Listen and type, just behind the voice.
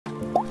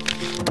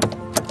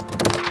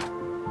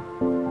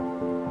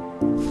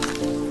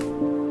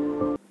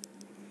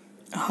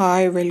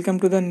Hi, welcome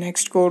to the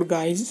next code,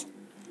 guys.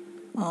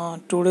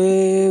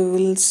 Today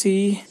we'll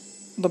see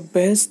the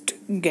best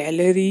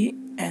gallery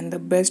and the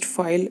best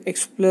file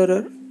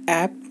explorer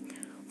app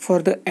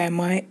for the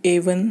Mi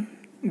A1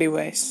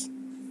 device.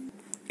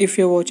 If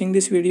you're watching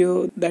this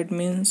video, that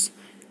means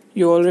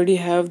you already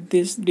have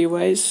this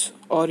device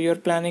or you're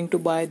planning to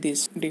buy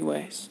this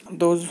device.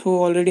 Those who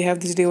already have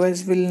this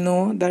device will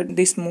know that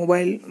this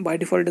mobile by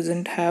default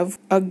doesn't have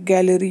a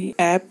gallery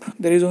app.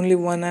 There is only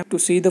one app to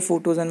see the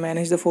photos and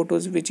manage the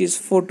photos, which is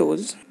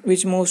Photos,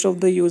 which most of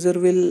the user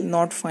will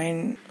not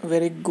find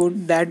very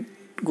good, that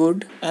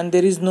good, and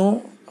there is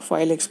no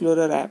file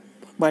explorer app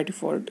by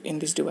default in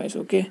this device.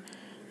 Okay,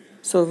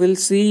 so we'll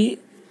see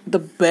the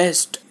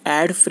best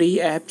ad-free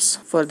apps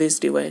for this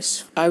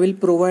device. I will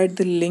provide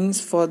the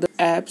links for the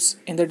apps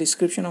in the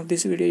description of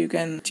this video. You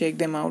can check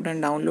them out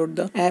and download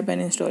the app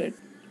and install it.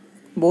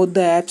 Both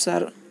the apps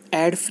are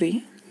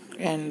ad-free,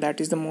 and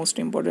that is the most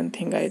important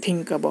thing I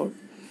think about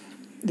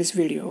this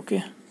video.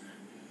 Okay,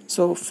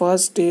 so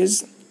first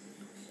is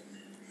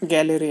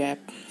gallery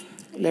app.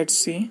 Let's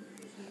see.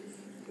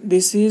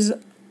 This is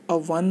a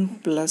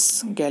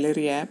OnePlus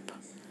gallery app,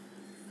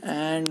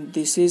 and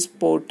this is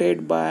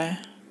ported by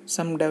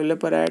some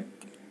developer at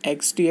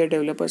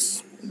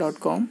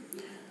xdadevelopers.com.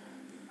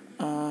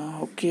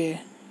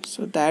 Okay,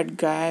 so that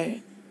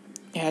guy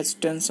has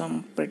done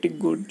some pretty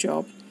good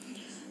job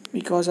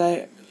because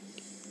I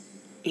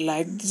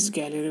like this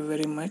gallery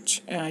very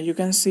much. You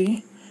can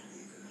see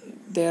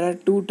there are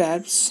two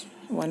tabs.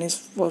 One is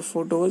for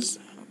photos,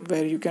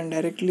 where you can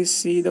directly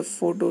see the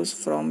photos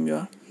from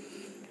your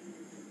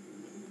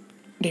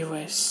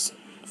device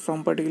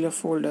from particular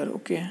folder.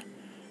 Okay,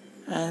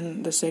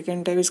 and the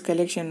second tab is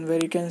collection, where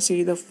you can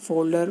see the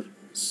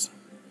folders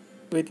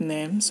with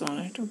names on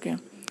it. Okay,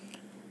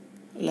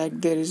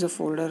 like there is a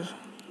folder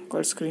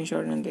called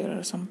screenshot and there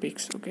are some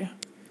pics. Okay,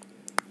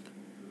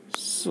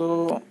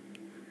 so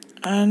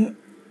and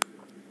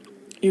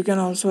you can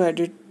also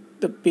edit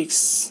the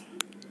pics.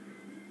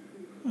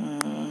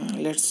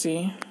 Let's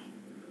see,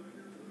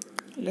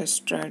 let's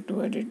try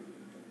to edit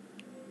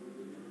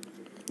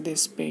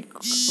this pic.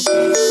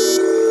 Okay,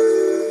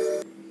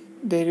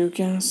 there you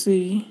can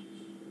see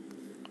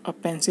a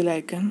pencil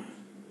icon.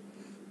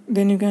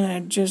 Then you can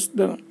adjust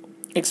the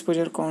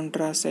exposure,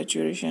 contrast,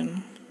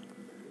 saturation.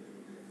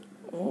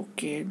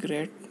 Okay,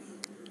 great.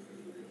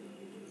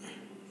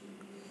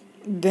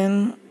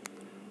 Then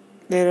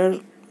there are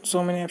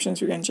so many options,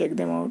 you can check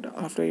them out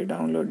after you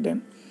download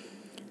them.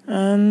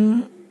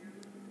 And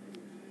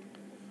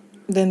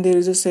then there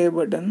is a save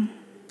button.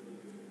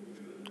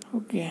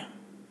 Okay,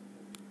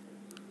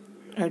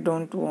 I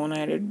don't want to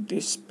edit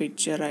this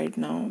picture right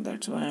now,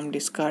 that's why I'm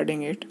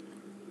discarding it.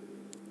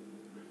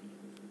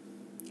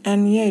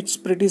 And yeah, it's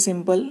pretty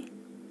simple.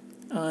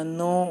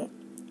 No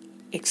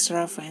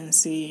extra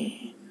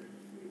fancy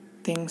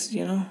things,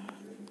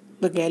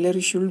 the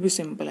gallery should be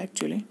simple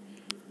actually.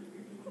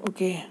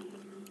 Okay,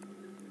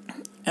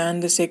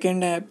 and the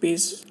second app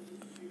is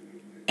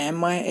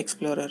Mi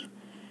Explorer,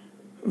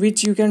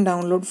 which you can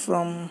download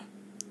from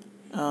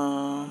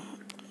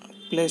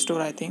Play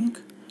Store, I think.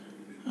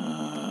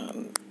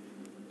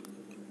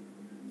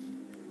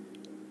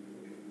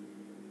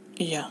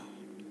 Yeah,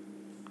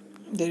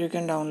 there you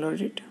can download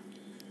it.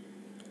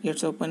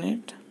 Let's open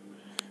it.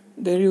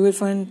 There you will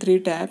find 3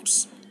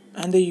 tabs,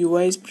 and the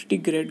UI is pretty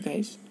great,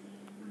 guys,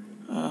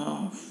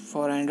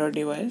 for Android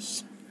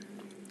device.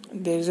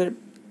 There is a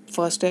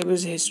first tab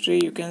is history.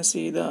 You can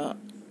see the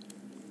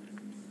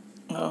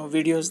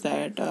videos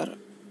that are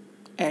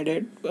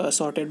added,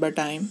 sorted by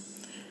time,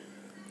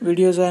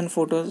 videos and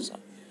photos.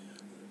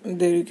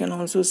 There you can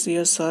also see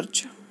a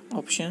search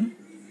option.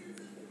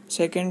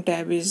 Second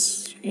tab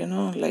is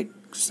like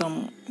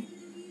some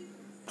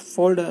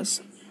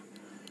folders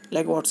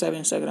like WhatsApp,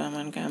 Instagram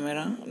and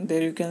camera.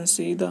 There you can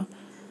see the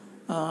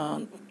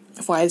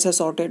files are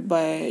sorted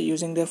by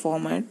using their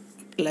format,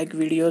 like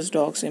videos,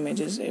 docs,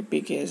 images,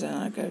 APKs and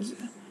archives.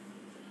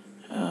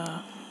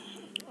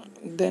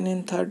 Then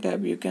in third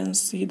tab you can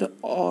see the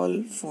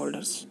all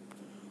folders.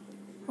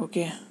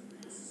 Okay,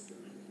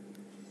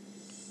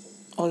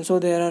 also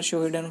there are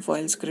show hidden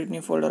files, create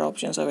new folder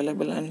options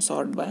available, and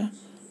sort by.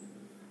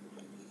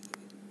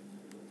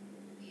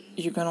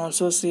 You can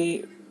also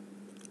see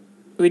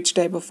which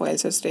type of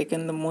files has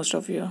taken the most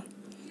of your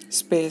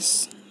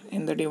space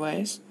in the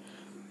device.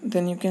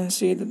 Then you can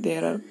see that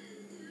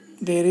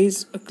there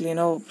is a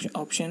cleaner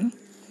option,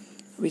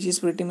 which is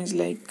pretty much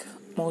like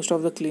most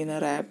of the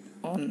cleaner app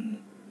on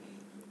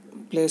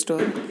Play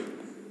Store.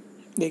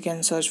 They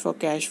can search for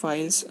cache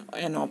files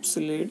and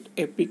obsolete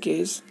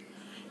APKs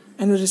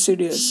and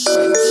residual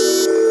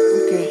files.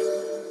 Okay,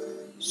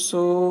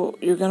 so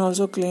you can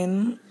also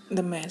clean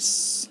the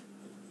mess.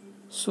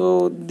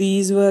 So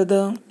these were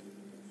the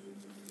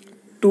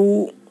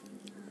 2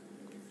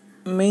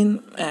 main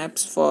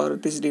apps for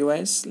this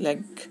device.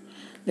 Like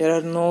there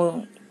are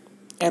no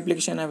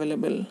application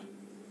available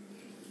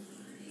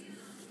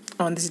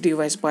on this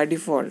device by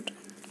default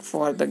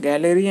for the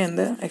gallery and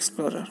the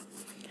explorer.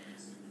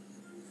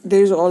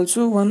 There is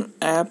also one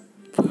app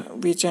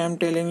which I am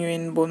telling you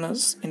in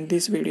bonus in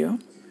this video,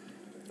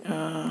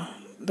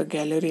 the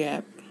gallery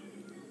app.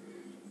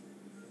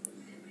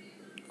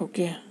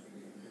 Okay,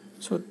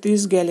 so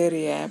this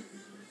gallery app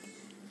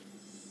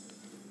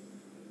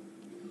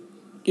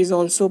is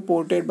also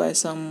ported by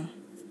some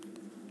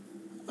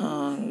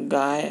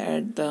guy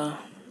at the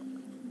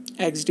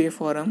XDA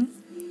forum.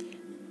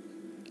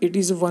 It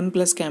is a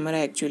OnePlus camera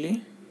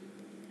actually,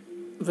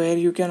 where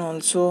you can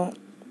also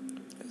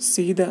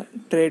see the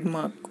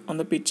trademark on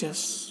the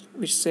pictures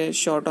which says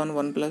shot on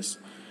OnePlus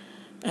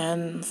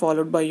and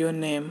followed by your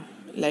name.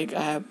 Like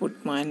I have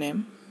put my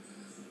name.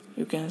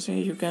 You can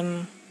see, you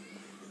can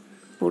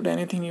put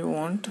anything you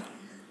want,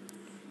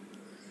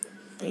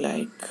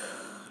 like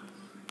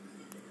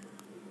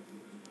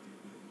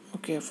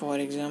okay, for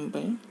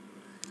example,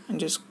 and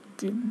just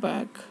click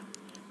back,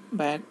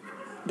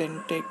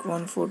 then take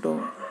one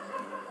photo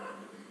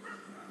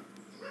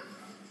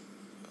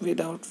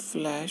without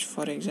flash,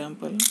 for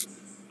example.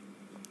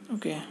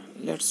 Okay,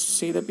 let's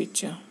see the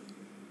picture.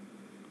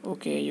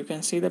 Okay, you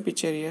can see the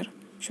picture here,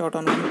 shot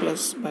on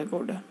OnePlus by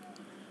Koda.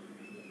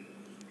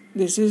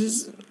 This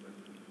is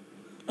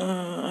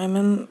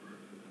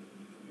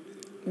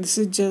this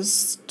is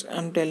just,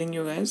 I'm telling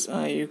you guys,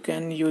 you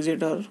can use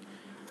it or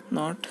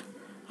not.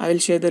 I will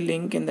share the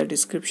link in the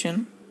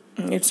description.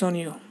 It's on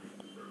you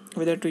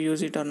whether to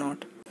use it or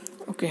not.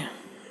 Okay,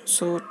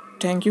 so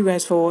thank you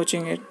guys for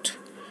watching it.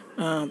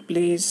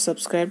 Please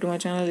subscribe to my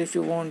channel if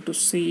you want to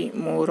see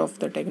more of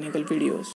the technical videos.